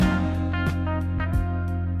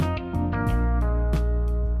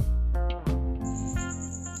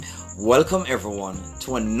Welcome everyone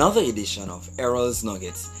to another edition of Errol's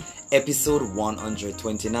Nuggets, episode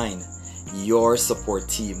 129, your support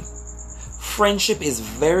team. Friendship is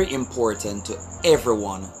very important to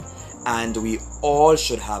everyone, and we all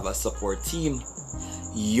should have a support team.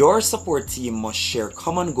 Your support team must share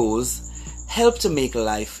common goals, help to make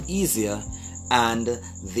life easier, and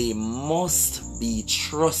they must be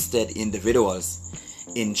trusted individuals.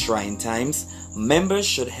 In trying times, members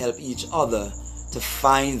should help each other to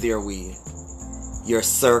find their way. Your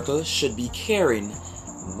circle should be caring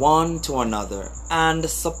one to another and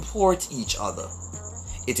support each other.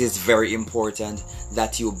 It is very important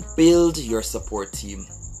that you build your support team.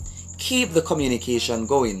 Keep the communication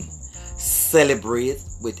going. Celebrate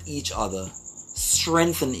with each other,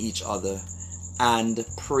 strengthen each other, and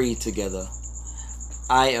pray together.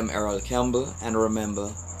 I am Errol Campbell, and remember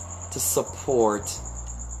to support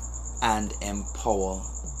and empower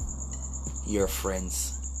your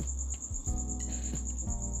friends.